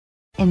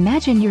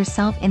Imagine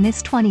yourself in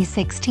this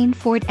 2016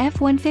 Ford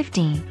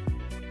F-150.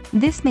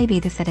 This may be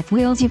the set of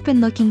wheels you've been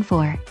looking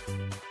for.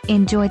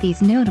 Enjoy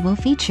these notable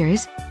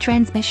features: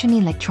 transmission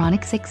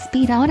electronic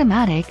 6-speed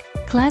automatic,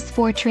 Class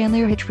 4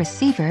 trailer hitch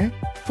receiver,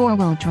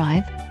 4-wheel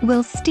drive,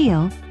 wheel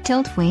steel,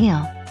 tilt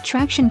wheel,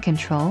 traction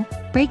control,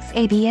 brakes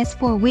ABS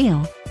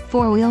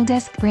 4-wheel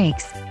disc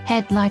brakes,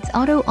 headlights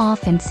auto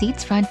off and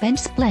seats front bench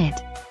split.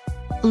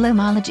 Low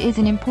mileage is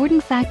an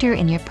important factor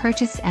in your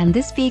purchase, and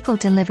this vehicle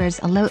delivers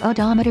a low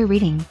odometer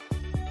reading.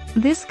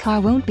 This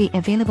car won't be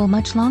available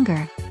much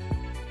longer.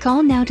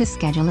 Call now to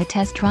schedule a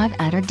test drive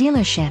at our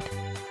dealership.